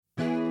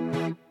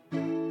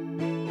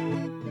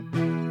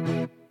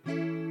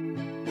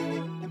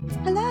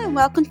and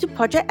welcome to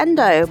Project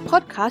Endo,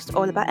 podcast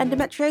all about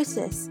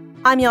endometriosis.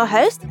 I'm your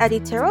host, Eddie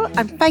Tyrrell,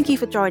 and thank you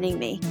for joining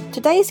me.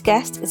 Today's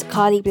guest is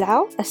Carly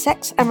Blau, a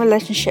sex and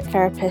relationship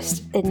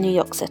therapist in New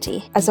York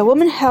City. As a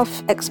woman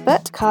health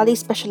expert, Carly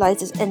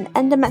specializes in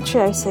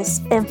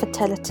endometriosis,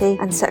 infertility,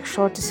 and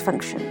sexual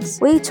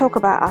dysfunctions. We talk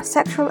about our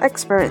sexual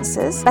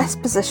experiences,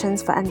 best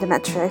positions for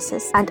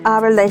endometriosis, and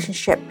our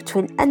relationship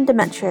between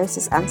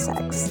endometriosis and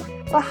sex.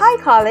 Well,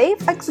 hi Carly,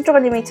 thanks for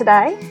joining me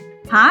today.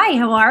 Hi,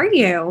 how are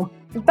you?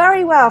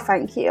 Very well,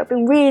 thank you. I've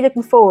been really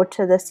looking forward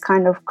to this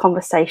kind of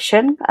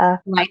conversation.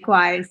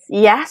 Likewise.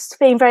 Yes,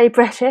 being very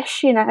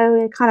British, we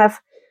kind of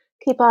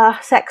keep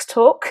our sex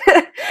talk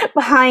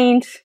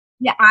behind.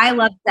 Yeah, I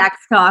love sex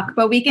talk,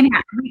 but we can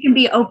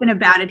be open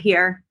about it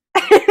here.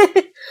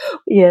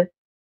 Yeah,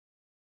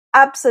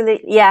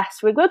 absolutely. Yes,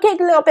 we're getting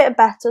a little bit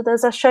better.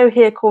 There's a show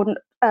here called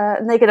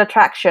Naked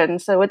Attraction,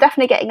 so we're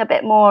definitely getting a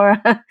bit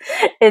more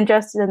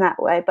interested in that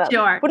way. But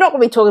sure. We're not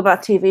going to be talking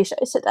about TV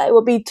shows today.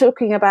 We'll be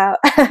talking about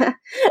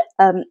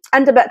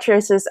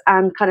endometriosis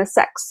and kind of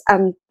sex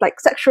and like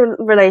sexual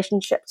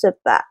relationships with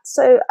that.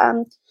 So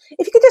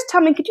if you could just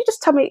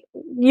tell me,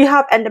 you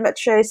have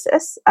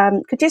endometriosis.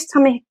 Could you just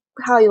tell me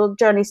how your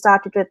journey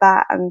started with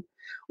that and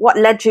what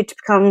led you to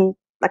become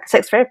like a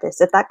sex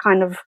therapist, if that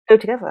kind of go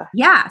together?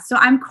 Yeah. So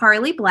I'm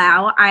Carly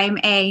Blau. I'm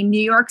a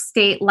New York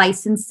State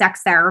licensed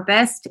sex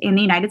therapist in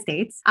the United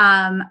States.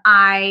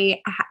 I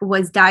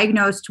was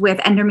diagnosed with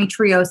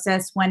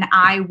endometriosis when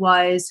I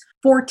was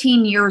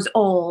 14 years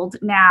old.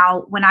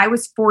 Now, when I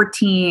was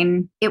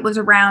 14, it was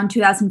around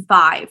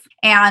 2005,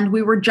 and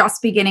we were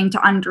just beginning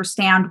to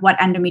understand what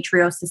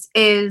endometriosis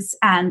is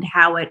and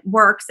how it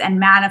works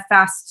and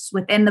manifests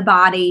within the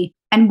body.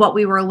 And what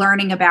we were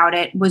learning about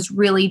it was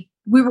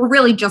we were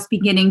really just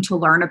beginning to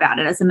learn about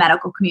it as a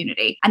medical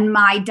community. And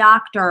my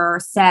doctor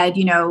said,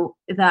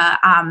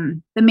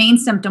 the main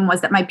symptom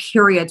was that my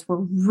periods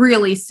were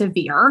really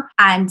severe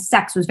and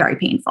sex was very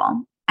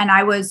painful. And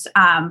I was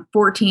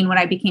 14 when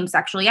I became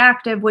sexually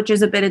active, which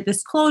is a bit of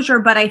disclosure,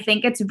 but I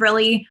think it's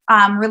really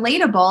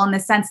relatable in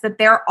the sense that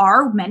there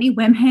are many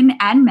women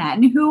and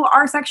men who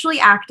are sexually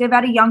active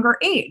at a younger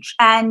age.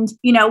 And,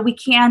 we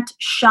can't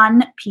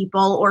shun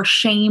people or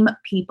shame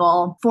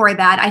people for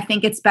that. I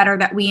think it's better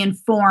that we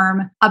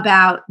inform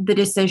about the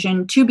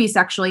decision to be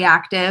sexually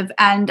active.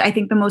 And I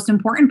think the most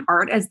important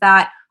part is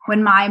that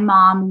when my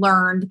mom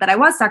learned that I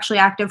was sexually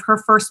active, her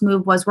first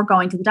move was, we're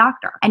going to the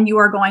doctor, and you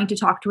are going to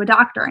talk to a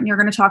doctor, and you're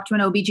going to talk to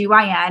an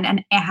OBGYN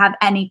and have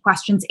any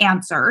questions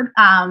answered,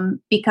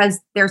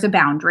 because there's a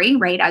boundary,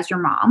 right? As your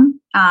mom,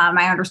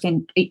 I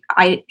understand.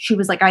 She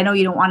was like, I know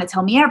you don't want to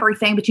tell me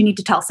everything, but you need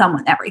to tell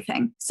someone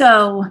everything.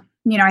 So,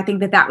 I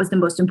think that was the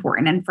most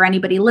important. And for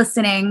anybody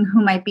listening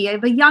who might be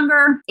of a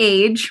younger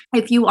age,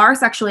 if you are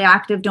sexually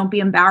active, don't be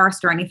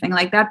embarrassed or anything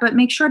like that, but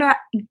make sure to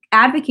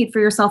advocate for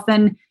yourself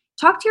and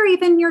talk to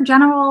your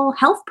general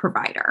health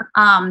provider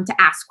to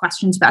ask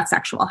questions about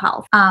sexual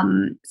health.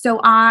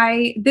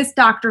 This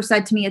doctor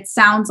said to me, it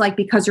sounds like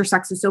because your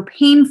sex is so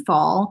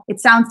painful, it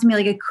sounds to me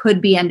like it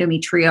could be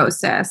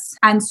endometriosis.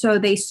 And so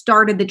they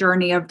started the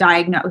journey of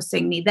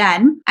diagnosing me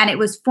then. And it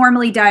was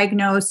formally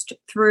diagnosed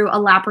through a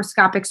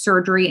laparoscopic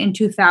surgery in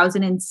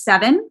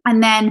 2007.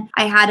 And then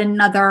I had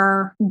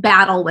another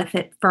battle with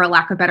it, for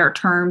lack of better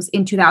terms,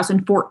 in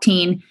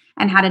 2014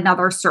 and had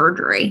another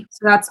surgery.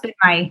 So that's been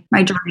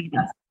my journey.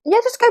 Yeah,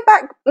 just go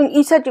back.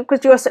 You said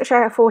because you were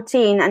sexually at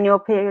 14 and your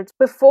periods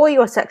before you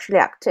were sexually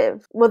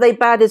active, were they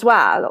bad as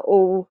well?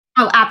 Or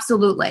Oh,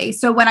 absolutely.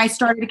 So when I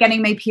started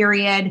getting my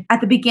period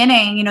at the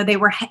beginning,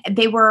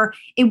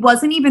 it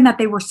wasn't even that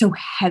they were so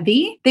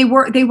heavy. They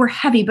were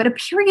heavy, but a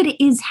period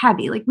is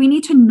heavy. Like, we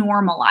need to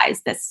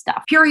normalize this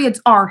stuff.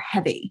 Periods are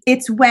heavy.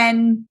 It's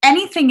when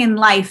anything in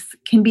life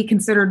can be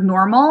considered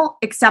normal,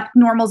 except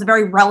normal is a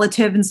very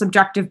relative and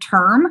subjective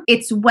term.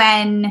 It's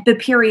when the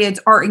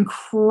periods are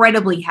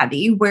incredibly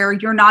heavy, where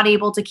you're not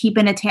able to keep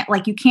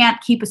you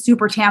can't keep a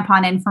super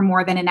tampon in for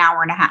more than an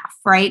hour and a half,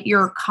 right?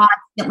 You're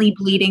constantly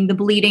bleeding. The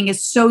bleeding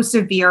is so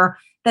severe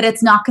that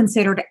it's not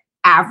considered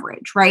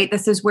average, right?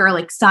 This is where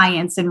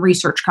science and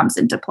research comes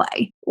into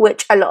play.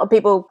 Which a lot of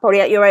people probably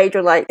at your age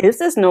are like, is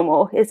this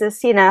normal? Is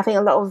this, I think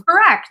a lot of...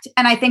 Correct.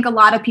 And I think a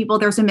lot of people,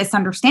 there's a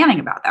misunderstanding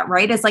about that,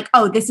 right? It's like,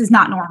 oh, this is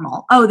not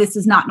normal. Oh, this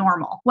is not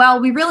normal.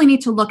 Well, we really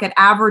need to look at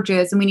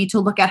averages, and we need to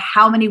look at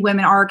how many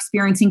women are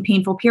experiencing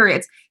painful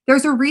periods.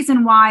 There's a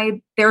reason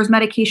why there's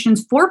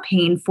medications for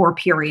pain for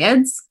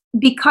periods,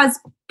 because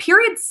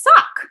periods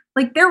suck.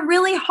 They're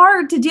really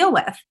hard to deal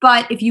with.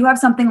 But if you have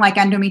something like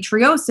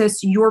endometriosis,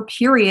 your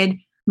period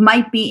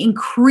might be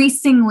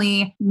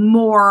increasingly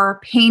more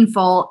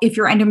painful if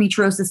your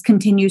endometriosis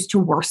continues to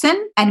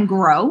worsen and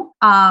grow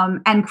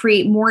and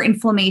create more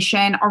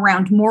inflammation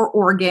around more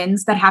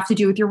organs that have to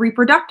do with your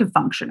reproductive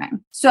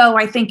functioning. So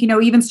I think,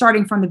 even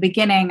starting from the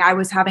beginning, I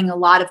was having a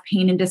lot of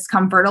pain and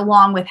discomfort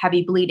along with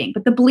heavy bleeding.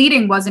 But the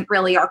bleeding wasn't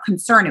really our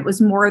concern. It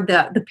was more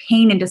the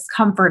pain and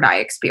discomfort I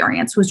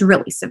experienced was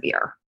really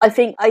severe. I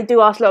think I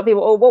do ask a lot of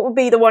people, oh, what would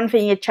be the one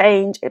thing you'd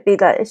change? It'd be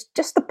that it's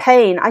just the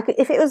pain.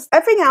 If it was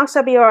everything else,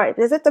 I'd be all right.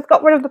 If they've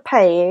got rid of the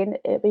pain,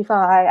 it'd be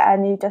fine.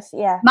 And you just,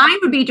 Mine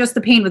would be just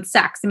the pain with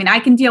sex. I mean, I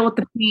can deal with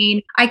the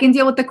pain. I can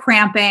deal with the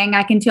cramping.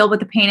 I can deal with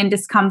the pain and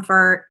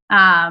discomfort.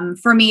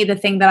 For me, the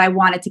thing that I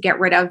wanted to get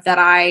rid of that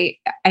I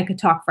could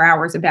talk for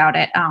hours about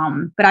it,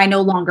 but I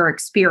no longer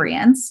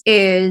experience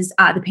is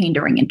the pain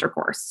during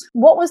intercourse.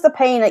 What was the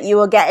pain that you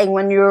were getting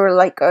when you were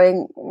like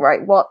going, right,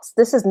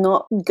 this is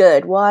not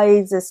good. Why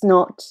is this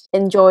not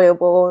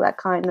enjoyable? That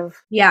kind of.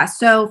 Yeah.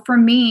 So for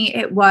me,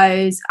 it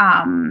was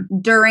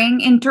during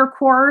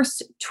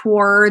intercourse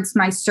towards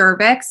my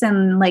cervix.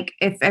 And like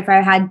if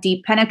I had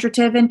deep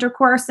penetrative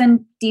intercourse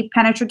and deep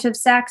penetrative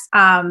sex,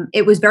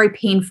 it was very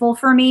painful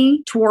for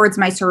me towards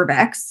my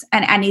cervix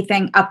and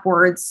anything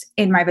upwards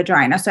in my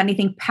vagina. So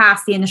anything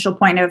past the initial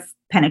point of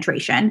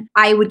penetration,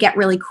 I would get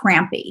really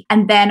crampy.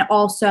 And then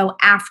also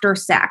after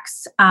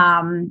sex,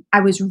 I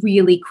was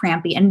really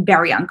crampy and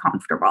very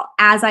uncomfortable.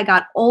 As I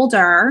got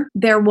older,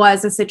 there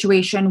was a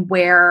situation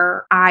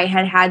where I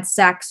had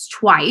sex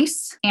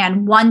twice.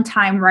 And one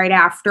time right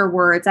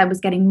afterwards, I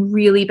was getting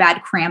really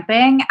bad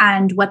cramping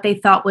and what they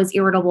thought was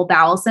irritable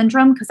bowel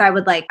syndrome. Cause I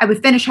would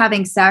finish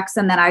having sex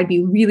and then I'd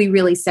be really,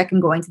 really sick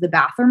and going to the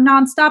bathroom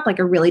nonstop. Like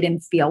I really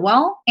didn't feel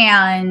well.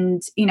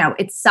 And,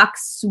 it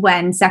sucks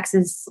when sex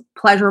is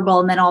pleasurable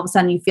and then all of a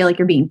sudden you feel like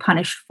you're being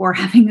punished for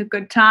having a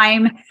good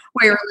time,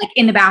 where you're like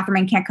in the bathroom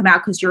and can't come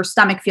out because your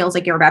stomach feels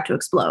like you're about to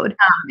explode,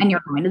 and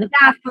you're going to the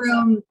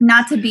bathroom.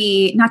 Not to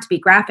be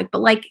graphic,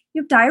 but like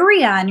you have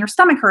diarrhea and your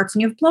stomach hurts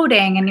and you have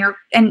bloating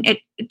and it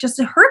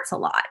hurts a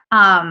lot.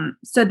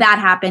 So that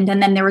happened,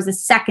 and then there was a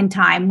second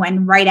time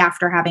when right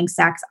after having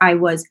sex, I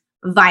was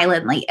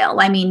violently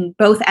ill. I mean,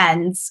 both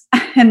ends,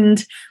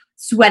 and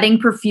sweating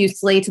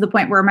profusely to the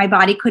point where my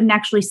body couldn't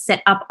actually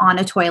sit up on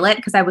a toilet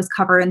because I was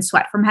covered in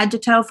sweat from head to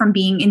toe from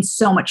being in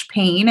so much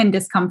pain and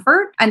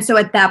discomfort. And so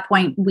at that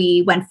point,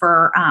 we went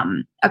for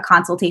a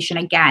consultation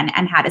again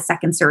and had a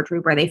second surgery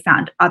where they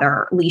found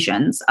other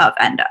lesions of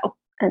endo.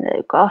 And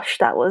oh gosh,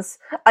 I was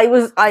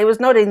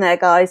nodding there,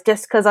 guys,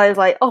 just because I was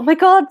like, oh my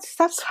God,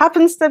 that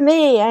happens to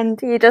me. And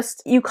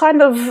you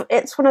kind of,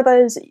 it's one of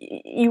those,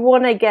 I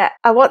want to get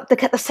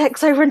the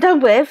sex over and done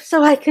with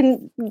so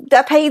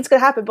that pain's going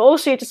to happen. But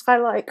also you're just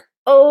kind of like,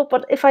 oh,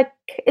 but it's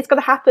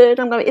going to happen.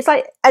 It's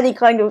like any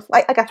kind of,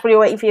 I guess when you're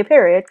waiting for your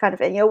period kind of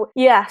thing.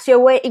 You're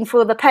waiting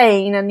for the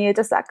pain and you're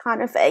just that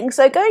kind of thing.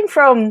 So going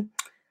from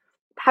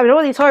having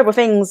all these horrible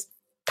things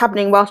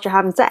happening whilst you're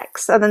having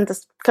sex and then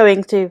just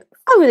going to,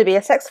 I'm going to be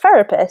a sex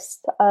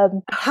therapist.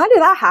 How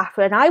did that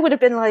happen? I would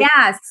have been like...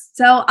 Yes.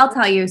 So I'll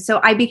tell you.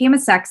 So I became a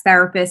sex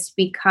therapist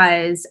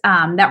because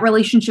that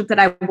relationship that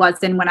I was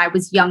in when I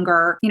was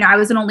younger, I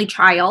was an only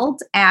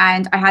child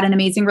and I had an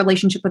amazing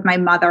relationship with my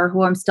mother,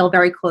 who I'm still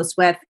very close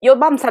with. Your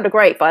mum sounded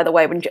great, by the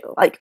way,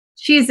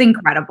 she's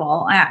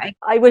incredible.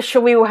 I wish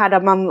we all had a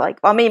mum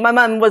my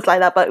mum was like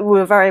that, but we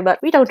were very much,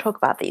 we don't talk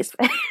about these.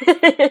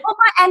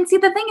 And see,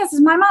 the thing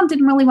is my mom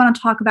didn't really want to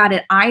talk about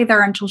it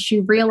either until she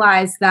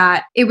realized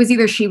that it was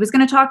either she was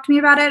going to talk to me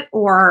about it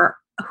or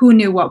who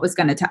knew what was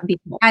going to be.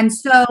 And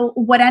so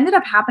what ended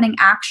up happening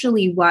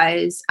actually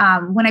was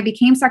when I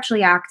became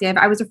sexually active,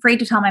 I was afraid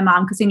to tell my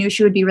mom because I knew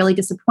she would be really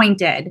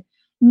disappointed.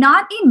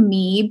 Not in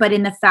me, but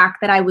in the fact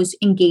that I was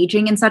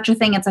engaging in such a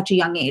thing at such a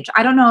young age.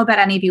 I don't know about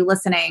any of you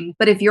listening,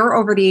 but if you're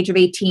over the age of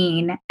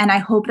 18, and I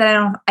hope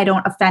that I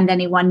don't offend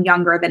anyone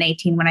younger than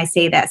 18 when I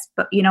say this,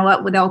 but you know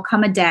what? There'll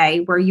come a day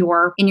where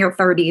you're in your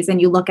 30s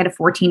and you look at a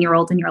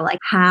 14-year-old and you're like,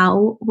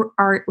 how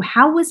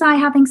was I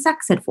having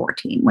sex at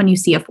 14? When you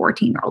see a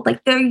 14-year-old,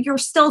 like you're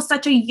still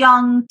such a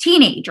young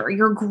teenager,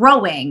 you're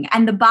growing,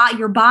 and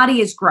your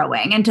body is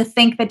growing, and to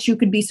think that you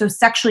could be so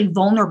sexually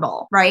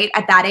vulnerable, right,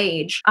 at that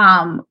age,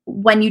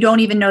 when you don't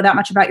even know that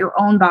much about your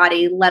own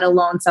body, let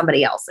alone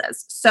somebody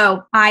else's.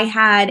 So I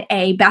had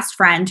a best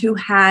friend who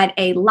had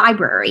a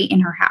library in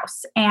her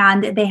house,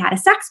 and they had a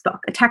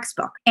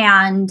textbook.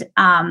 And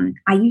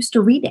I used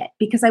to read it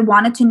because I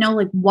wanted to know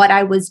what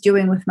I was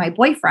doing with my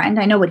boyfriend.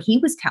 I know what he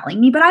was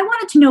telling me, but I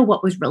wanted to know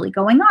what was really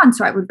going on.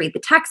 So I would read the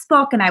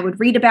textbook and I would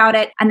read about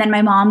it. And then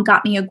my mom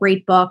got me a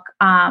great book,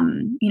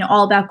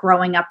 all about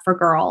growing up for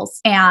girls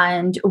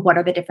and what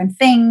are the different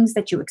things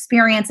that you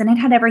experience. And it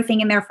had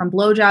everything in there from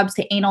blowjobs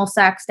to anal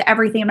sex to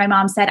everything. And my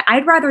mom said,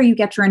 I'd rather you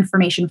get your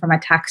information from a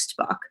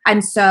textbook.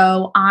 And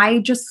so I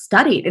just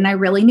studied and I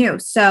really knew.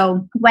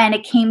 So when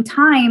it came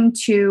time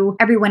to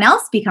everyone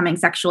else becoming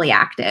sexually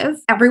active,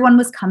 everyone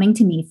was coming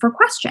to me for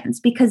questions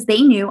because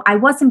they knew I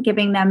wasn't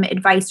giving them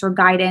advice or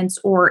guidance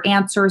or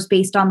answers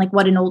based on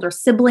what an older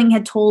sibling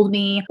had told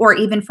me, or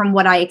even from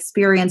what I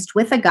experienced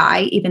with a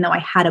guy, even though I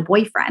had a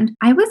boyfriend.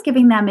 I was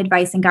giving them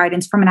advice and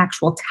guidance from an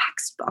actual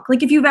textbook.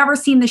 If you've ever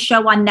seen the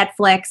show on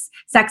Netflix,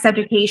 Sex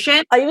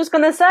Education. I was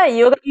going to say,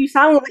 you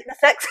sound like the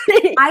sex.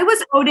 I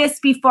was Otis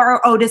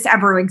before Otis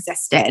ever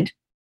existed.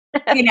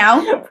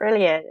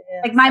 Brilliant.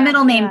 Yeah. My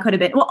middle name could have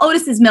been,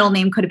 Otis's middle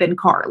name could have been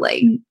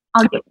Carly.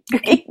 I'll give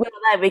Well,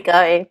 there we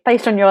go.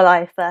 Based on your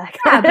life there.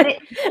 Yeah, but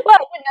well,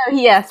 no,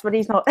 yes, but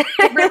he's not.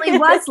 it really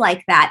was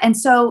like that. And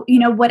so,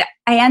 what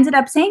I ended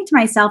up saying to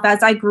myself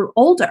as I grew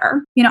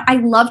older, I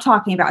love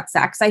talking about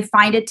sex. I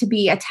find it to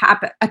be a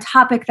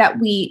topic that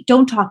we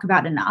don't talk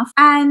about enough.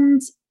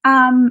 And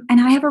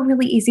I have a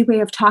really easy way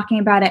of talking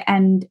about it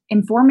and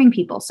informing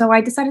people. So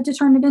I decided to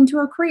turn it into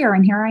a career,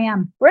 and here I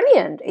am.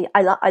 Brilliant.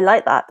 I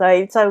like that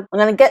though. So I'm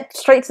going to get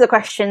straight to the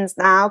questions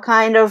now.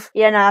 Kind of,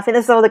 I think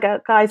this is all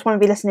the guys want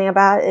to be listening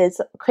about is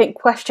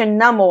question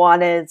number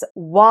one is,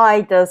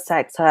 why does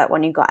sex hurt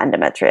when you've got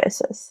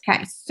endometriosis?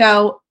 Okay.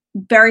 So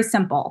very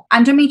simple.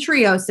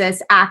 Endometriosis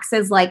acts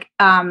as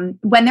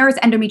when there is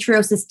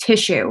endometriosis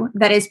tissue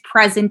that is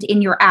present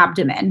in your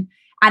abdomen,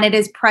 and it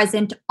is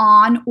present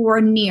on or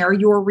near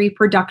your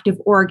reproductive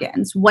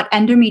organs. What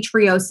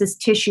endometriosis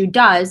tissue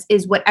does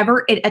is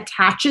whatever it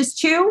attaches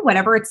to,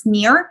 whatever it's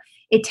near,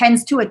 it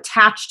tends to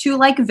attach to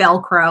like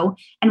Velcro,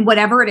 and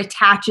whatever it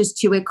attaches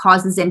to, it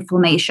causes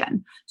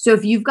inflammation. So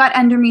if you've got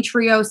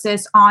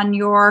endometriosis on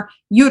your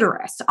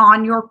uterus,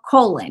 on your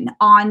colon,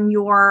 on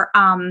your,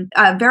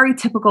 a very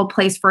typical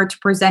place for it to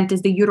present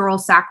is the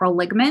uterosacral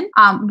ligament,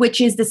 which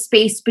is the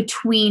space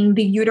between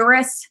the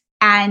uterus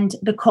and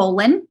the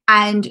colon.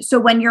 And so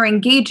when you're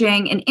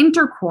engaging in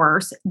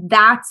intercourse,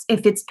 that's,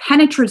 if it's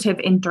penetrative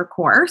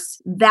intercourse,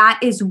 that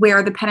is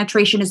where the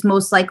penetration is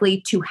most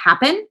likely to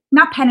happen.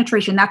 Not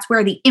penetration, that's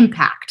where the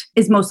impact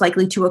is most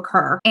likely to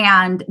occur.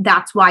 And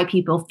that's why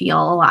people feel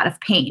a lot of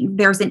pain.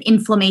 There's an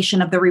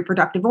inflammation of the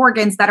reproductive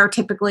organs that are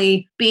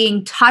typically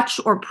being touched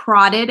or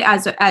prodded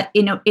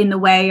in the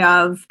way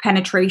of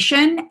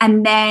penetration.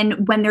 And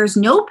then when there's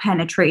no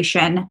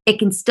penetration, it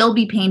can still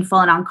be painful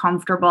and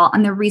uncomfortable.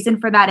 And the reason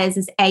for that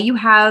is A, you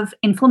have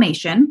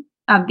inflammation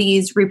of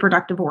these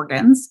reproductive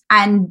organs,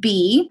 and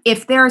B,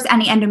 if there's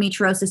any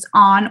endometriosis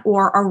on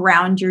or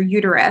around your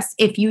uterus,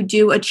 if you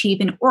do achieve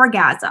an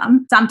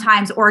orgasm,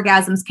 sometimes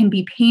orgasms can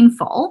be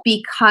painful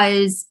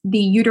because the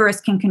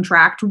uterus can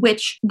contract,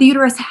 which the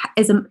uterus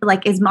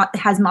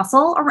has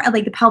muscle, or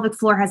like the pelvic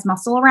floor has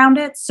muscle around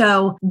it.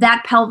 So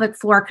that pelvic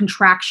floor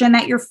contraction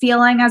that you're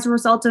feeling as a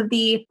result of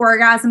the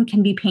orgasm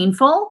can be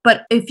painful.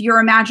 But if you're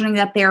imagining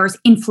that there's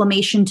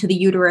inflammation to the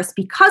uterus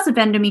because of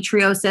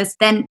endometriosis,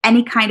 then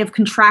any kind of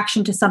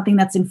contraction to something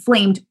that's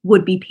inflamed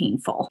would be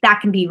painful. That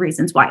can be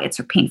reasons why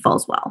it's painful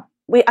as well.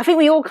 I think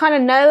we all kind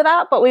of know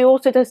that, but we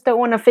also just don't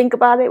want to think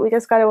about it. We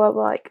just kind of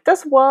like,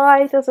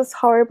 why does this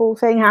horrible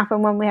thing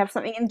happen when we have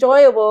something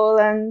enjoyable?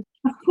 And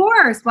of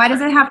course, why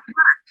does it have to hurt?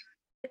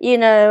 Especially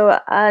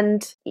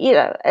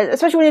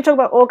when you talk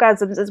about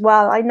orgasms as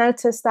well, I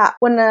notice that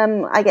when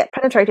I get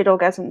penetrated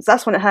orgasms,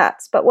 that's when it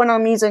hurts. But when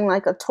I'm using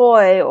like a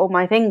toy or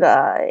my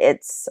finger,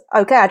 it's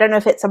okay. I don't know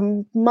if it's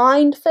a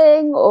mind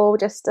thing or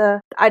just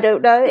I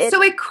don't know.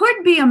 So it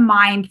could be a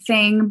mind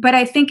thing, but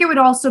I think it would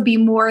also be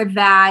more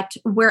that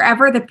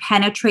wherever the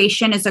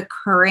penetration is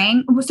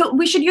occurring. So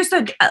I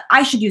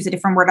should use a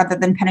different word other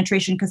than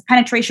penetration, because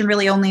penetration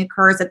really only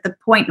occurs at the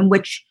point in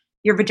which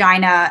your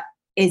vagina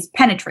is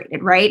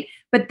penetrated, right?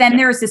 But then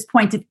there's this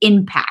point of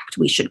impact,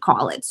 we should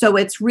call it. So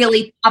it's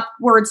really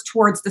upwards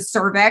towards the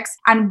cervix,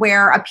 and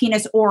where a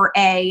penis or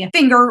a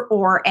finger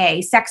or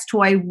a sex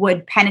toy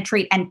would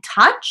penetrate and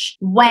touch,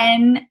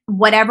 when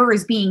whatever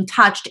is being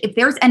touched, if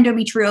there's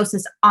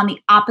endometriosis on the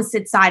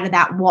opposite side of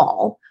that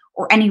wall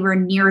or anywhere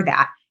near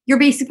that, you're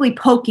basically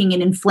poking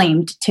an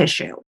inflamed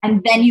tissue.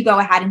 And then you go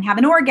ahead and have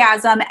an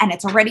orgasm and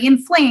it's already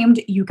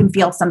inflamed, you can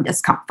feel some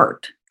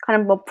discomfort.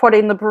 Kind of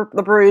prodding the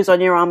bruise on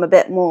your arm a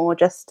bit more,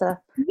 just to...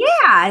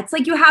 Yeah, it's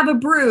like you have a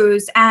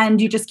bruise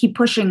and you just keep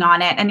pushing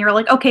on it and you're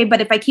like, okay,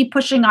 but if I keep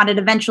pushing on it,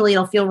 eventually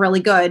it'll feel really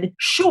good.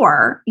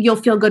 Sure, you'll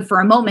feel good for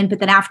a moment, but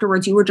then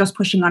afterwards you were just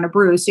pushing on a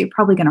bruise, so you're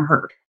probably going to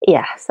hurt.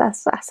 Yes,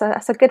 that's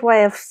a good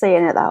way of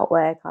seeing it that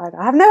way. Kind of.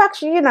 I have no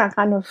actually,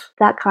 kind of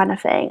that kind of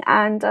thing.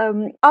 And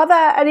are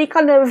there any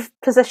kind of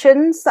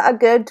positions that are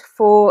good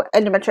for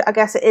endometriosis? I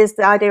guess it is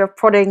the idea of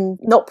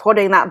not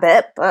prodding that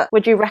bit, but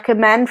would you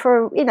recommend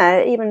for,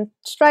 even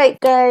straight,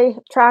 gay,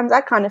 trans,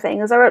 that kind of thing?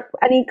 Is there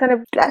any kind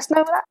of, let us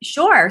know that?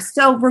 Sure.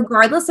 So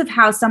regardless of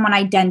how someone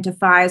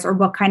identifies or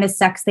what kind of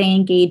sex they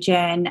engage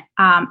in,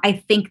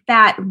 I think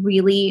that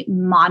really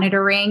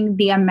monitoring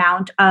the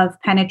amount of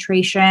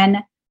penetration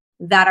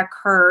that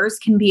occurs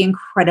can be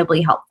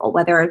incredibly helpful,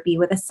 whether it be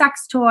with a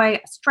sex toy,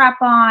 a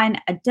strap-on,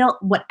 a dildo,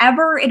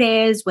 whatever it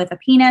is, with a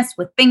penis,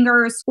 with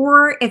fingers,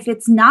 or if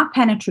it's not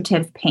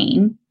penetrative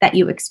pain that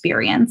you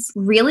experience,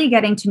 really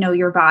getting to know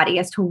your body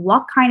as to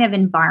what kind of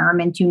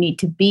environment you need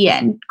to be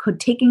in. Could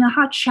taking a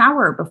hot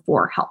shower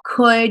before help?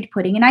 Could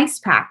putting an ice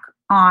pack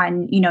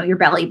on, your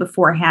belly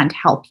beforehand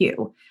help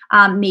you?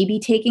 Maybe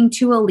taking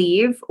to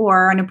Aleve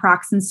or an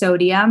naproxen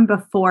sodium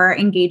before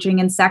engaging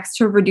in sex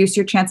to reduce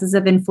your chances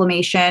of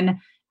inflammation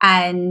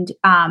and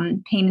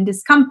pain and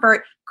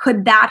discomfort.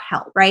 Could that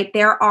help, right?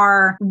 There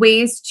are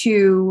ways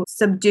to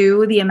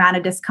subdue the amount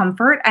of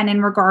discomfort. And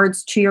in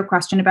regards to your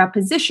question about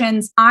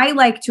positions, I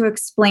like to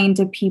explain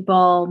to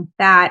people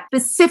that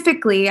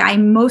specifically, I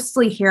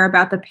mostly hear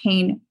about the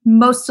pain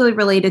mostly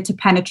related to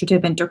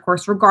penetrative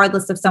intercourse,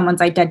 regardless of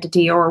someone's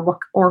identity or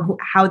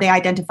how they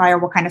identify or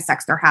what kind of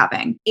sex they're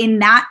having. In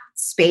that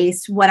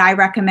space, what I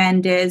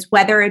recommend is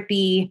whether it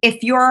be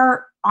if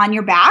you're on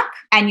your back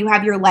and you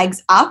have your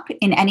legs up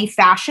in any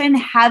fashion,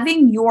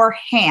 having your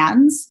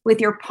hands with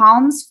your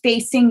palms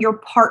facing your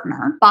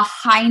partner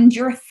behind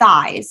your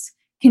thighs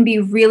can be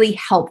really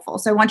helpful.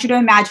 So I want you to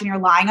imagine you're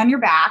lying on your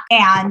back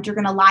and you're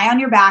going to lie on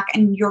your back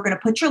and you're going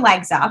to put your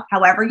legs up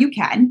however you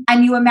can.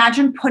 And you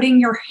imagine putting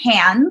your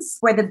hands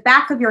where the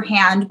back of your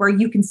hand, where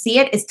you can see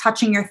it, is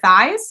touching your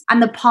thighs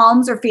and the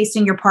palms are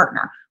facing your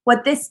partner.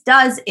 What this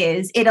does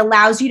is it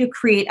allows you to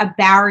create a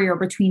barrier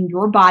between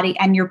your body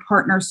and your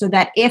partner so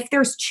that if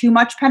there's too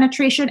much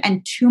penetration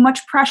and too much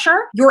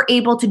pressure, you're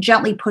able to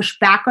gently push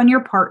back on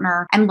your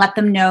partner and let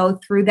them know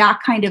through that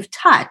kind of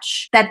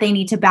touch that they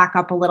need to back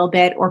up a little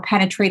bit or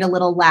penetrate a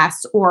little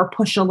less or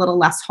push a little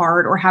less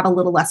hard or have a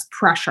little less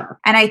pressure.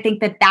 And I think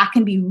that that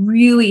can be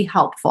really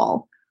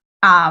helpful.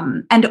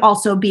 And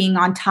also being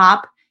on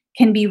top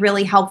can be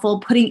really helpful.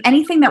 Putting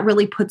anything that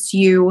really puts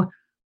you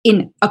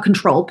in a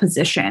control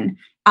position,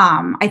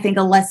 I think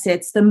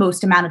elicits the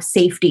most amount of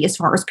safety as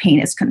far as pain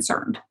is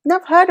concerned.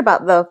 I've heard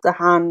about the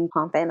hand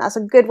pumping. That's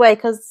a good way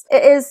because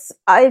it is.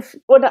 I've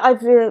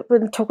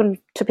been talking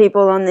to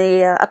people on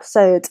the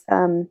episode.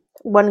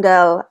 One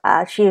girl,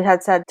 she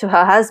had said to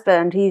her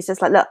husband, he's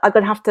just like, look, I'm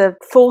going to have to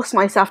force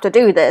myself to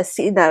do this.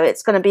 You know,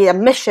 it's going to be a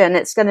mission.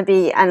 It's going to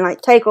be, and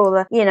like take all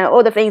the,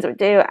 all the things we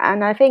do.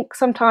 And I think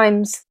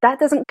sometimes that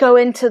doesn't go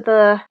into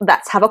the,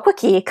 let's have a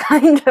quickie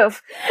kind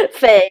of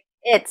thing.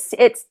 It's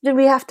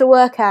we have to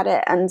work at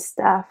it and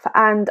stuff.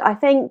 And I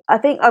think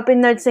I've been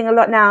noticing a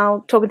lot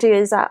now talking to you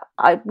is that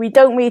we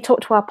don't really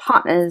talk to our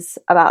partners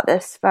about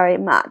this very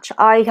much.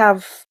 I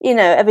have,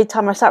 every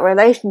time I start a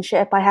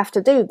relationship, I have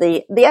to do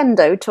the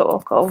endo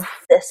talk of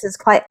this is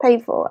quite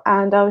painful.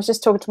 And I was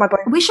just talking to my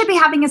boyfriend. We should be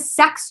having a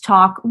sex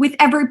talk with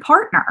every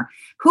partner.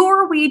 Who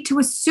are we to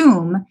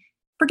assume?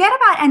 Forget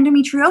about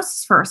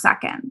endometriosis for a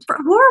second.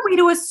 Who are we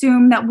to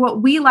assume that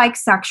what we like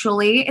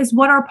sexually is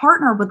what our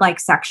partner would like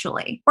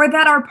sexually, or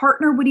that our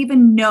partner would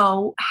even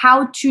know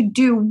how to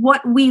do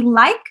what we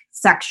like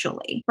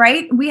sexually,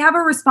 right? We have a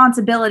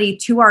responsibility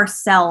to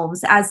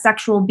ourselves as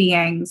sexual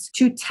beings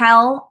to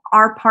tell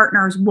our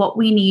partners what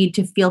we need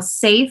to feel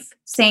safe,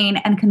 sane,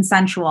 and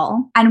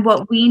consensual, and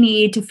what we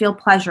need to feel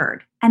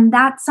pleasured. And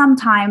that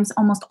sometimes,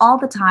 almost all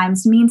the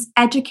times, means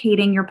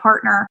educating your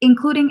partner,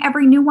 including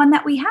every new one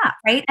that we have,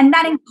 right? And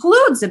that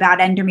includes about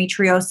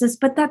endometriosis,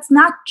 but that's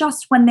not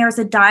just when there's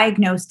a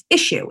diagnosed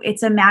issue.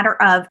 It's a matter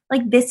of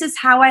like, this is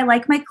how I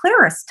like my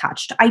clitoris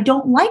touched. I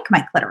don't like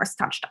my clitoris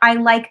touched. I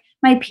like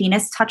my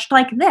penis touched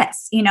like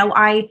this.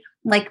 I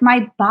like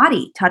my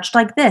body touched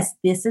like this.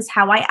 This is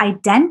how I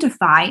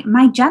identify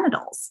my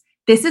genitals.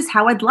 This is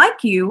how I'd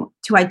like you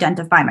to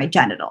identify my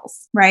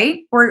genitals,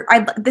 right? Or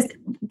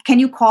can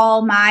you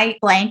call my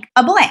blank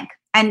a blank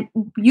and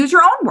use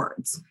your own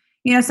words?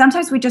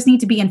 Sometimes we just need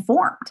to be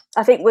informed.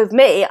 I think with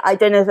me, I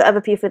don't know if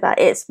other people that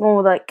it's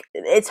more like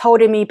it's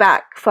holding me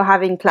back for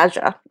having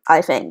pleasure,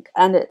 I think.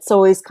 And it's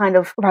always kind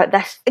of, right,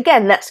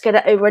 let's get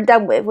it over and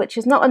done with, which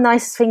is not a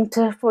nice thing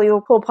for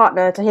your poor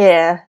partner to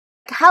hear.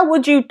 How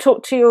would you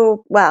talk to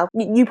you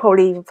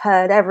probably have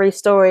heard every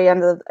story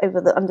under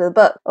the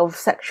book of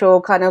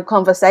sexual kind of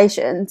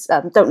conversations.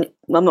 I'm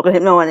not going to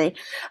ignore any.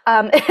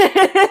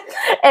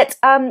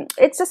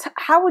 It's just,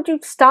 how would you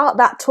start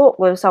that talk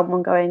with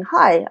someone going,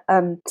 hi,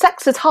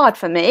 sex is hard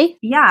for me?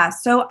 Yeah,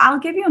 so I'll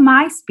give you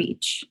my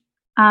speech.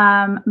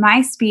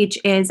 My speech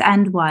is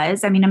I'm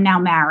now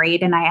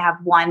married and I have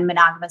one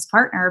monogamous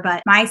partner,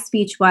 but my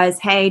speech was,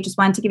 hey, just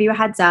wanted to give you a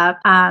heads up.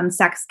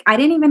 Sex, I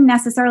didn't even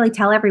necessarily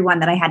tell everyone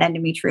that I had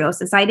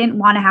endometriosis. I didn't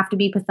want to have to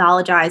be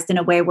pathologized in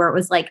a way where it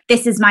was like,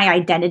 this is my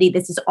identity.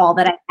 This is all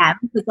that I am.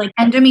 Because like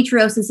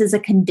endometriosis is a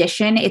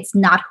condition. It's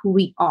not who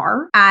we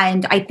are.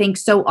 And I think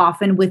so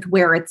often with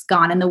where it's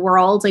gone in the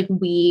world, like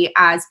we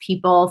as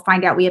people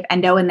find out we have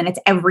endo and then it's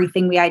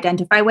everything we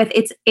identify with.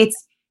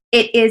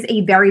 It is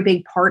a very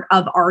big part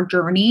of our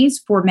journeys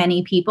for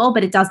many people,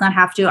 but it does not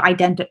have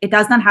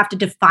to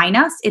define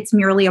us. It's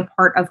merely a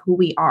part of who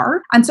we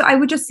are. And so I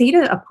would just say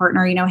to a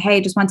partner, hey,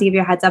 just want to give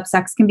you a heads up,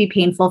 sex can be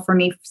painful for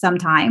me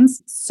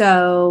sometimes.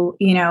 So,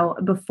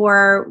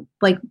 before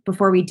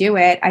we do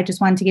it, I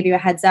just wanted to give you a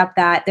heads up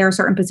that there are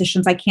certain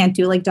positions I can't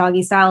do, like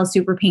doggy style is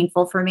super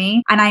painful for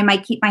me. And I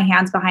might keep my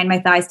hands behind my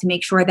thighs to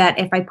make sure that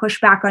if I push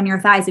back on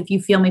your thighs, if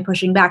you feel me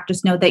pushing back,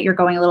 just know that you're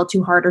going a little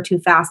too hard or too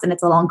fast and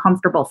it's a little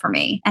uncomfortable for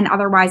me. And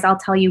otherwise I'll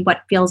tell you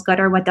what feels good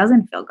or what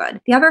doesn't feel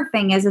good. The other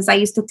thing is I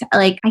used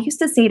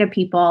to say to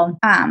people,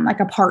 like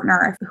a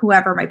partner,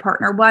 whoever my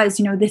partner was,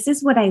 this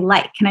is what I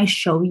like. Can I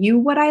show you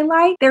what I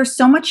like? There's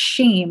so much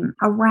shame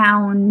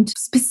around,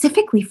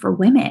 specifically for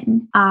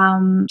women,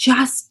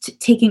 just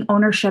taking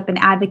ownership and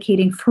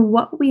advocating for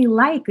what we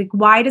like. Like,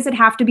 why does it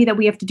have to be that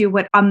we have to do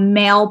what a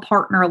male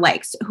partner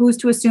likes? Who's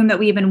to assume that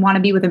we even want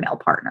to be with a male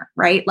partner,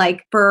 right?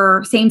 Like,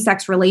 for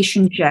same-sex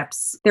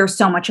relationships, there's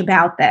so much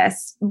about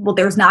this. Well,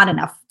 there's not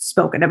enough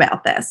spoken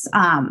about this.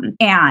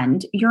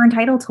 And you're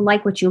entitled to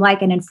like what you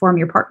like and inform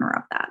your partner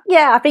of that.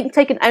 Yeah, I think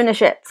taking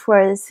ownership,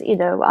 whereas,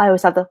 I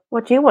always have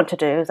what do you want to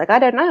do? It's like, I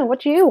don't know,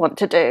 what do you want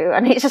to do?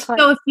 And it's just like...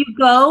 So if you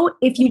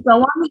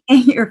go on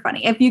you're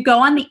funny. If you go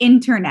on the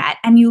internet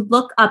and you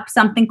look up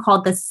something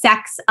called the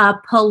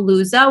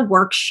Sex-A-Palooza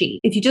worksheet,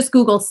 if you just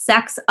Google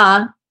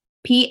Sex-A,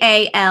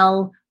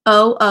 Palooza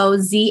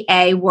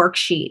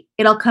worksheet,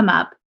 it'll come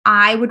up.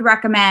 I would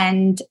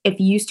recommend, if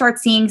you start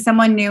seeing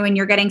someone new and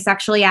you're getting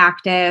sexually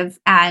active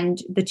and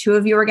the two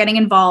of you are getting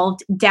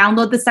involved,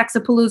 download the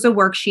Sex-A-Palooza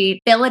worksheet,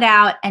 fill it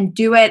out, and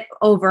do it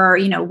over,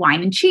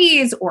 wine and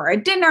cheese or a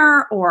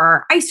dinner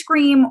or ice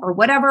cream or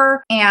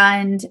whatever,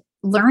 and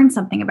learn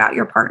something about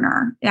your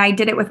partner. I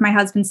did it with my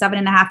husband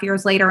 7.5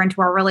 years later into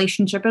our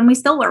relationship, and we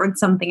still learned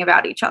something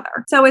about each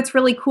other. So it's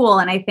really cool.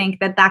 And I think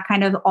that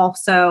kind of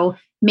also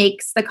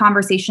makes the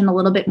conversation a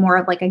little bit more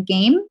of like a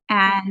game.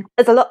 And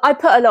there's a lot, I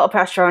put a lot of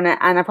pressure on it,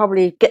 and I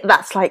probably get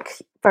that's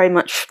like very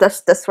much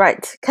that's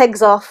right.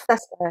 Kegs off.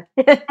 That's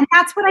and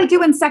that's what I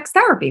do in sex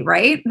therapy,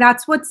 right?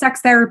 That's what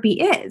sex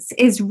therapy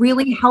is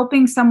really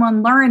helping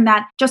someone learn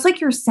that, just like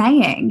you're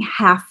saying,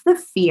 half the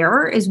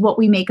fear is what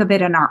we make of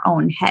it in our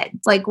own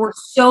heads. Like, we're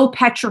so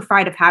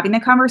petrified of having the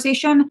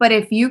conversation, but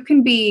if you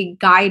can be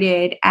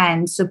guided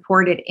and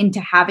supported into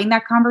having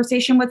that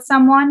conversation with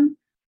someone,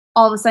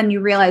 all of a sudden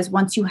you realize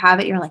once you have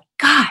it, you're like,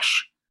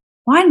 gosh,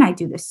 why didn't I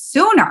do this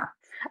sooner?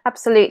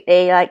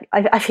 Absolutely. Like,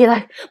 I feel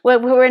like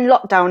we're in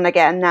lockdown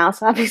again now,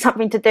 so having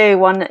something to do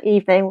one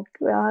evening,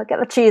 get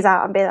the cheese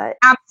out and be like...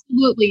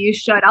 Absolutely, you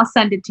should. I'll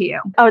send it to you.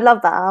 I would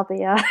love that. I'll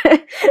be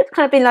it's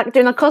kind of been like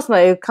doing a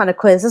Cosmo kind of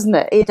quiz, isn't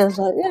it? You just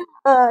like,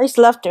 I used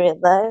to love doing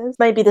those.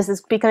 Maybe this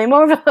is becoming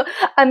more of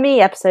a me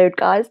episode,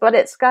 guys, but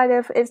it's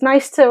it's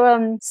nice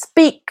to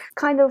speak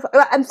kind of...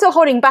 I'm still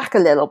holding back a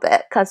little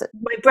bit because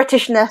my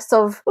Britishness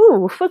of,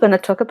 we're going to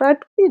talk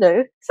about,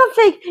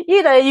 something,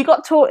 you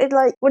got taught it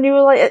like when you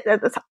were like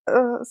at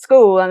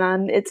school,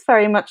 and it's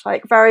very much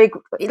like very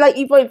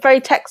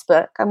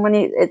textbook, and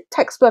when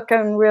textbook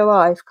and real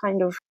life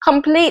kind of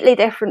completely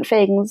different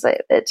things.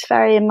 It's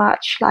very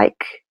much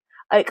like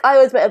I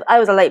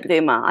was a late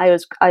bloomer. I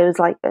was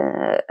like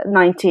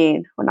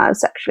 19 when I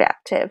was sexually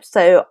active,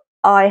 so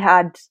I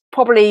had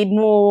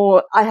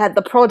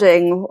the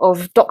prodding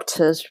of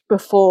doctors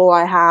before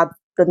I had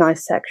the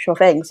nice sexual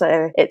thing.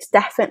 So it's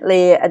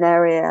definitely an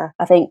area,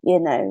 I think,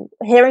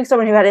 hearing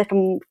someone who had it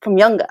from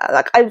younger,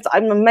 like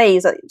I'm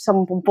amazed that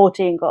someone from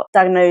 14 got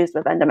diagnosed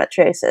with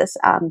endometriosis.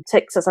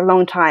 Takes us a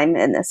long time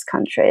in this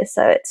country.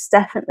 So it's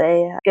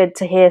definitely good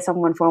to hear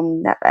someone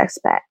from that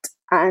aspect.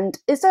 And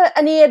is there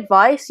any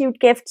advice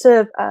you'd give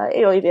to,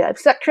 you've been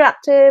sexually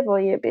active,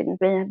 or you've been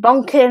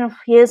bonking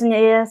years and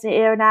years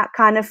and that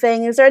kind of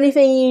thing? Is there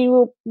anything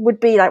you would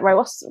be like,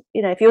 right,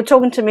 if you were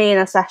talking to me in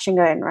a session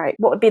going, right,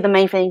 what would be the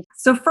main thing?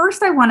 So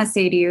first, I want to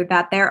say to you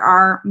that there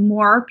are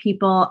more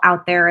people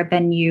out there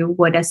than you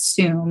would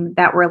assume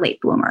that were late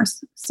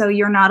bloomers. So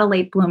you're not a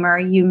late bloomer.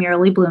 You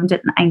merely bloomed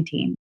at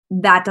 19.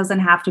 That doesn't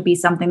have to be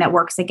something that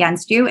works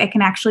against you. It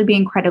can actually be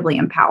incredibly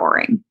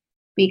empowering.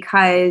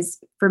 Because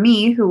for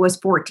me, who was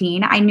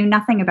 14, I knew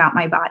nothing about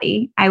my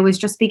body. I was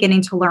just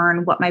beginning to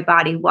learn what my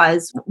body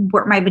was,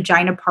 what my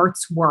vagina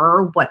parts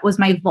were, what was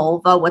my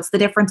vulva, what's the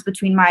difference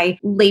between my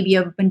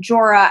labia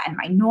majora and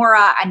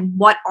minora, and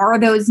what are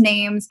those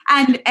names?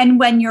 And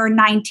when you're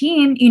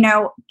 19,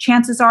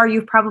 chances are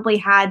you've probably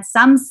had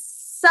some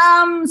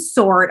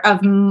sort of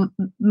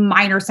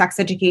minor sex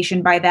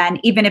education by then,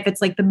 even if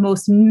it's like the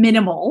most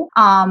minimal.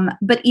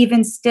 But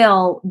even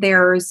still,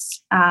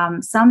 there's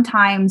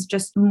sometimes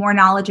just more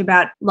knowledge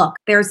about, look,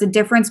 there's a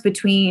difference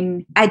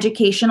between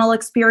educational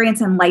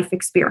experience and life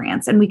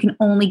experience. And we can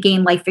only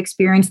gain life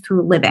experience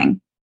through living.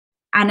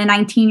 And a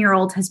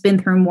 19-year-old has been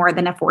through more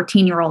than a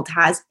 14-year-old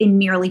has in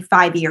nearly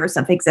 5 years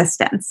of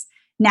existence.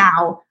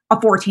 Now, a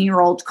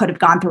 14-year-old could have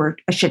gone through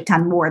a shit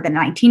ton more than a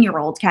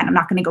 19-year-old can. I'm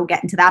not going to go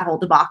get into that whole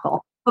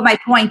debacle. But my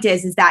point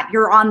is that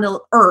you're on the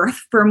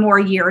earth for more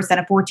years than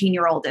a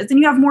 14-year-old is,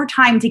 and you have more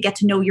time to get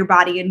to know your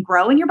body and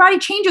grow, and your body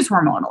changes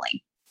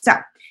hormonally. So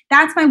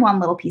that's my one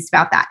little piece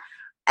about that.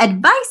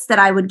 Advice that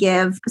I would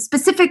give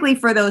specifically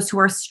for those who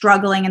are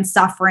struggling and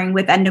suffering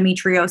with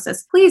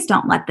endometriosis: please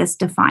don't let this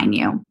define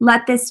you.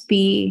 Let this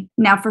be.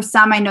 Now, for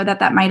some, I know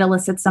that might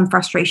elicit some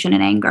frustration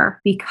and anger,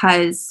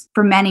 because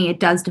for many, it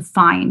does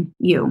define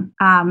you.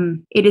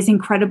 It is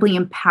incredibly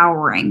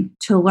empowering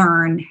to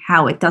learn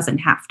how it doesn't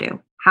have to,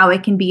 how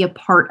it can be a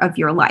part of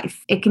your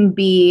life. It can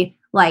be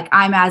like,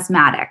 I'm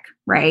asthmatic,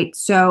 right?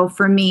 So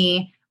for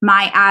me,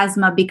 my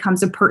asthma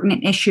becomes a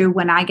pertinent issue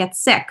when I get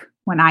sick,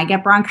 when I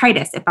get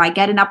bronchitis, if I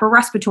get an upper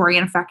respiratory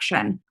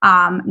infection,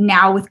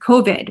 now with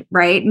COVID,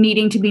 right?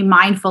 Needing to be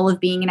mindful of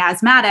being an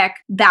asthmatic,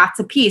 that's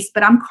a piece.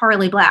 But I'm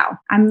Carly Blau.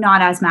 I'm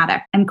not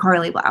asthmatic. I'm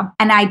Carly Blau.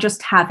 And I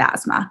just have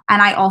asthma.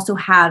 And I also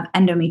have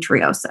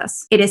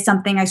endometriosis. It is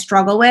something I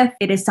struggle with.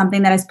 It is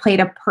something that has played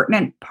a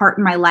pertinent part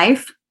in my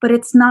life, but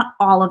it's not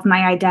all of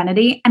my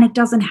identity, and it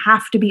doesn't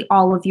have to be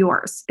all of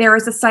yours. There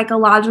is a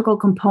psychological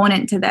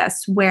component to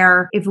this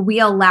where if we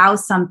allow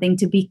something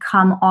to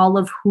become all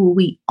of who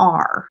we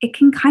are, it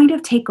can kind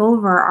of take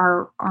over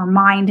our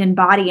mind and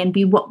body and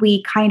be what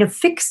we kind of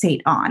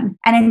fixate on.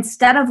 And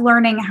instead of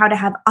learning how to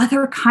have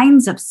other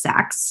kinds of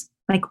sex,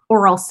 like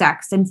oral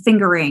sex and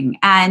fingering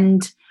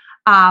and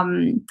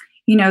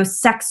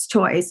sex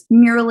toys,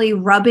 merely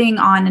rubbing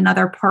on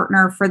another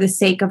partner for the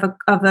sake of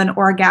an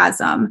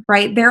orgasm,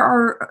 right? There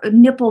are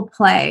nipple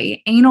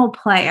play, anal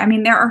play. I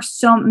mean, there are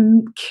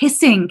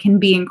kissing can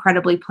be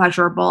incredibly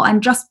pleasurable,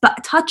 and just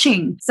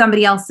touching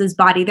somebody else's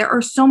body. There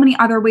are so many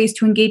other ways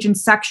to engage in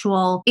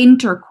sexual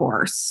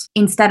intercourse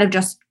instead of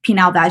just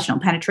penile vaginal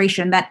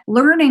penetration, that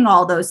learning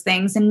all those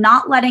things and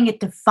not letting it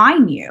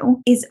define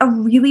you is a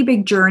really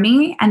big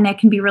journey, and that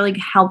can be really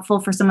helpful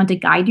for someone to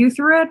guide you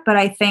through it. But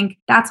I think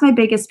that's my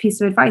biggest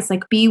piece of advice.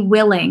 Like, be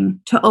willing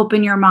to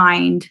open your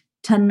mind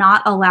to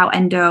not allow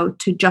endo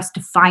to just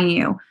define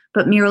you,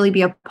 but merely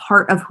be a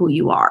part of who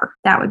you are.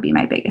 That would be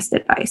my biggest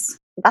advice.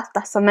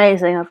 That's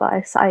amazing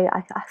advice. I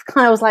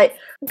kind of was like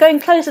going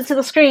closer to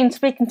the screen,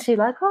 speaking to you,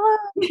 like, oh,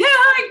 yeah,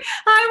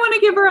 I want to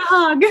give her a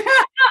hug.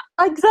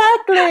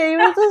 Exactly. It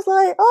was just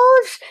like,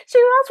 oh, that's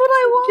what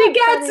I want. She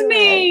gets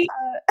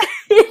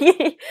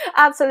me.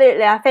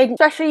 Absolutely. I think,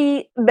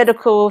 especially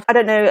medical, I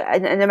don't know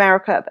in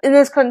America, but in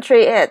this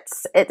country, it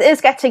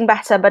is getting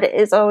better, but it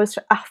is always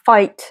a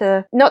fight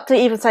to, not to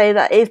even say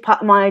that it is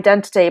part of my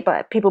identity,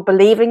 but people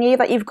believing you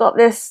that you've got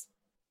this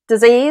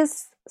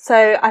disease.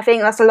 So I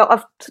think that's a lot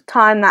of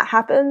time that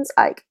happens.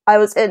 Like, I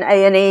was in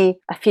A&E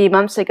a few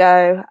months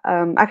ago,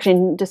 actually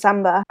in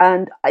December,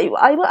 and I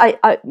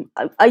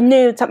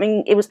knew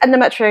something. It was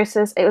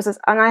endometriosis.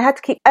 And I had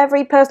to keep,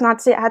 every person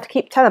I'd see, I had to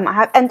keep telling them, I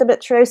have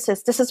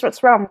endometriosis. This is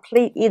what's wrong.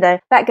 Please,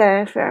 that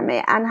going through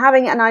me, and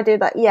having an idea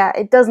that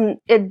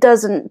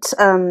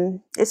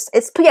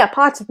it's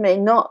part of me,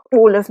 not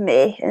all of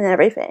me, and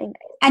everything.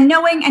 And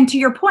knowing, and to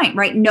your point,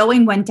 right,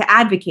 knowing when to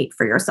advocate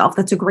for yourself.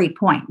 That's a great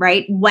point,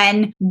 right?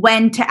 When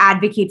to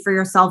advocate for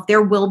yourself.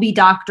 There will be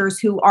doctors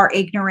who are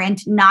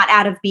ignorant, not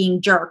out of being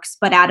jerks,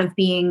 but out of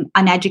being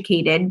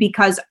uneducated,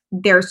 because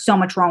there's so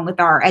much wrong with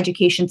our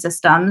education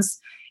systems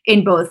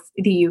in both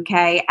the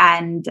UK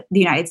and the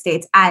United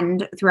States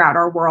and throughout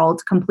our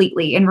world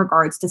completely in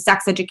regards to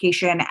sex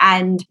education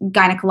and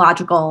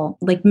gynecological,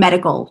 like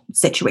medical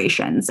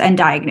situations and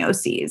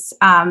diagnoses.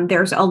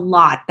 There's a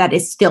lot that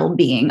is still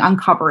being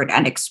uncovered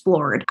and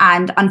explored.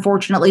 And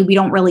unfortunately, we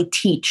don't really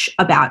teach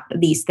about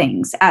these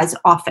things as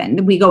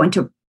often. We go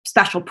into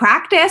special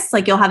practice,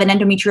 like you'll have an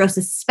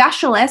endometriosis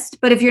specialist,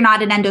 but if you're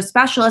not an endo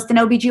specialist, an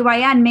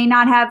OBGYN may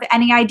not have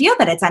any idea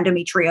that it's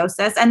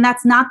endometriosis. And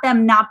that's not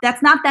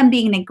them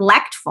being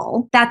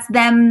neglectful. That's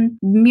them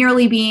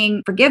merely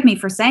being, forgive me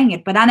for saying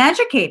it, but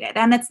uneducated.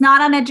 And it's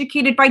not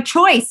uneducated by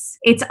choice.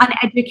 It's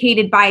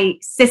uneducated by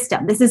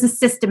system. This is a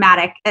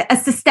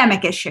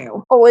systemic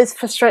issue. Always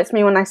frustrates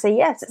me when I say,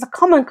 yes, it's a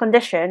common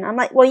condition. I'm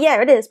like, well,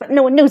 yeah, it is, but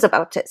no one knows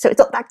about it. So it's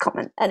not that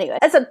common. Anyway,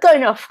 it's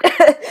going off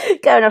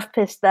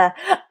piss there.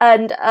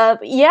 And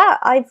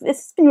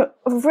it's been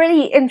a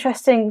really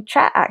interesting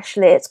chat,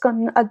 actually. It's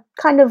gone a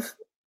kind of,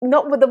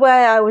 not with the way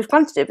I was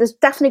going to do it, but it's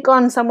definitely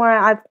gone somewhere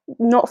I've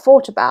not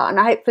thought about. And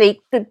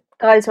hopefully the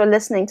guys who are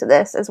listening to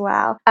this as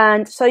well.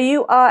 And so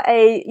you are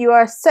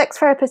a sex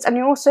therapist, and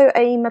you're also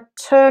a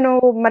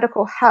maternal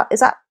medical health.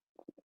 Is that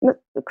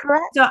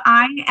correct? So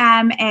I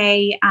am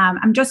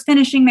I'm just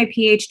finishing my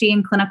PhD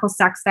in clinical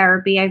sex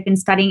therapy. I've been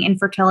studying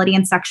infertility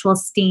and sexual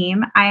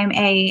esteem. I am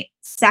a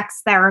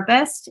sex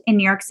therapist in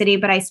New York City,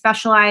 but I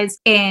specialize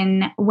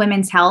in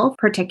women's health,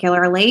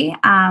 particularly,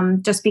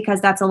 just because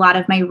that's a lot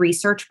of my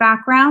research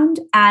background.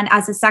 And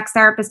as a sex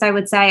therapist, I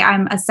would say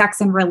I'm a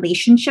sex and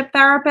relationship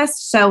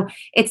therapist. So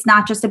it's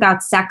not just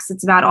about sex,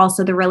 it's about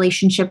also the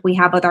relationship we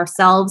have with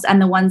ourselves and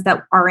the ones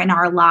that are in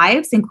our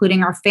lives,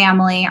 including our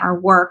family, our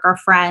work, our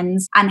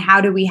friends, and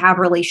how do we have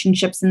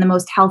relationships in the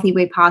most healthy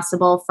way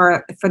possible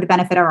for the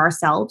benefit of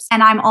ourselves.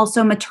 And I'm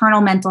also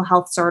maternal mental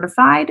health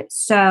certified.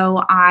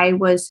 So I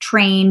was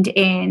trained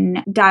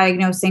in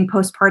diagnosing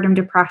postpartum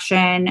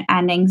depression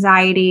and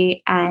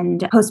anxiety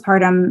and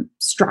postpartum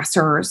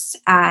stressors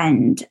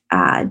and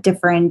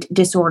different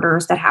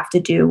disorders that have to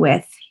do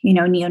with,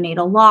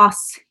 neonatal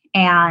loss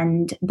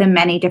and the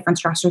many different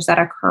stressors that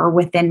occur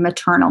within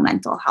maternal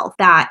mental health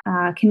that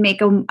can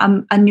make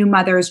a new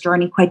mother's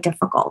journey quite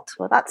difficult.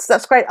 Well,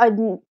 that's great.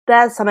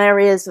 There's some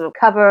areas of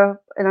cover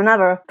in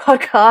another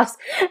podcast.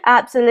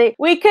 Absolutely.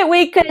 We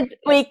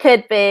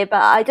could be, but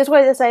I just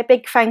wanted to say a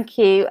big thank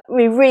you.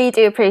 We really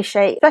do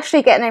appreciate,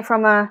 especially getting it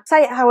from a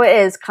say it how it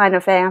is kind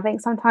of thing. I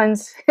think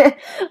sometimes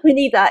we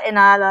need that in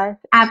our life.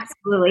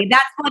 Absolutely.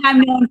 That's what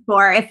I'm known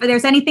for. If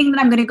there's anything that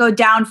I'm going to go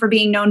down for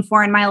being known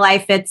for in my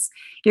life, it's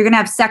you're going to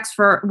have sex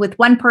with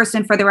one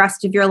person for the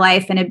rest of your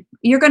life, and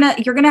you're going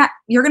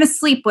to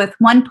sleep with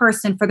one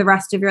person for the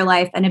rest of your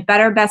life, and it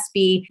better best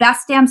be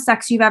best damn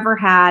sex you've ever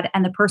had,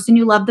 and the person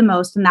you love the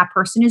most, and that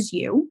person is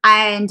you.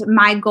 And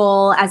my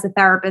goal as a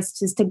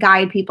therapist is to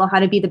guide people how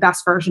to be the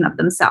best version of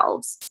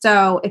themselves.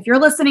 So if you're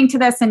listening to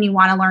this and you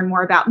want to learn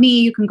more about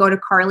me, you can go to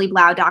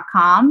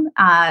carlyblau.com.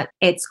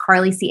 It's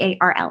Carly,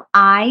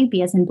 CARLI,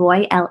 B as in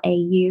boy,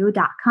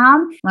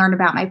 LAU.com. Learn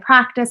about my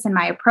practice and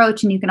my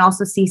approach, and you can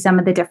also see some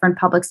of the different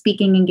public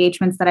speaking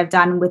engagements that I've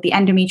done with the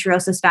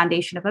Endometriosis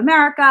Foundation of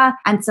America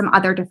and some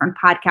other different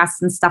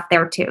podcasts and stuff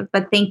there too.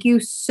 But thank you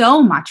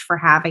so much for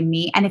having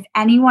me. And if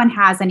anyone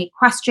has any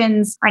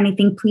questions or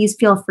anything, please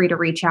feel free to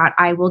reach out.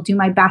 I will do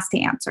my best to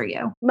answer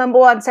you. Number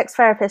one sex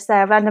therapist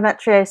there of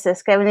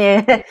endometriosis giving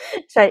you.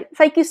 So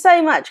thank you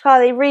so much,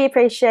 Carly. Really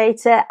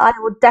appreciate it. I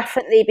will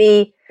definitely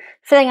be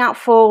filling out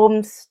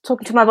forms,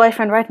 talking to my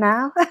boyfriend right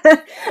now. Do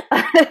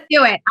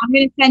it. I'm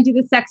going to send you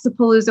the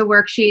Sexapalooza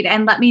worksheet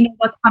and let me know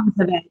what comes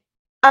of it.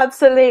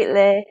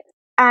 Absolutely.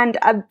 And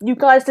you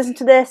guys listen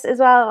to this as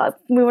well.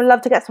 We would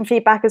love to get some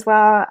feedback as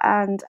well,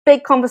 and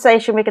big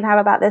conversation we can have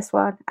about this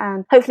one.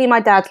 And hopefully my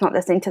dad's not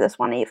listening to this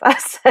one either.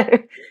 So,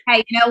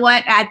 hey, you know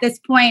what? At this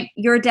point,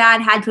 your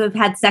dad had to have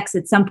had sex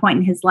at some point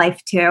in his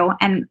life too.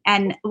 And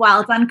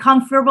while it's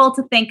uncomfortable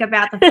to think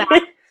about the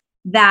fact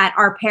that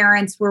our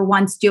parents were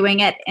once doing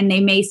it and they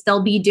may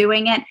still be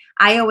doing it,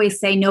 I always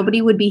say nobody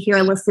would be here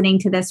listening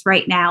to this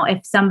right now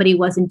if somebody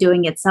wasn't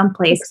doing it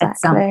someplace at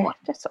some point.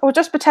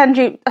 Just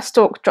pretend a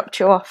stork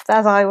dropped you off.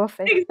 That's how I will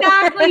think.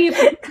 Exactly. You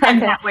can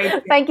pretend that way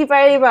too. Thank you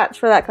very much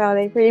for that,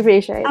 Carly. Really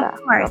appreciate that.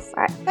 Of course.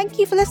 Right. Thank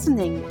you for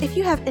listening. If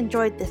you have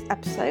enjoyed this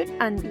episode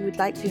and you would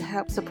like to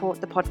help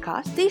support the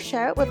podcast, please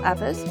share it with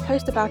others,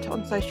 post about it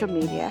on social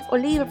media, or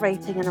leave a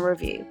rating and a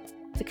review.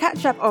 To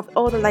catch up of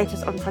all the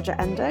latest on Project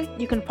Endo,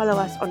 you can follow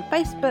us on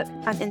Facebook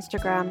and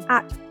Instagram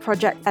at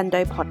Project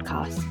Endo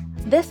Podcast.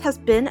 This has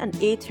been an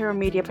eTero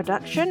Media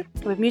production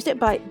with music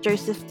by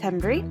Joseph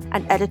Tembry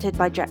and edited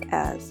by Jack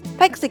Ayers.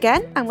 Thanks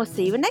again, and we'll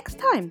see you next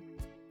time.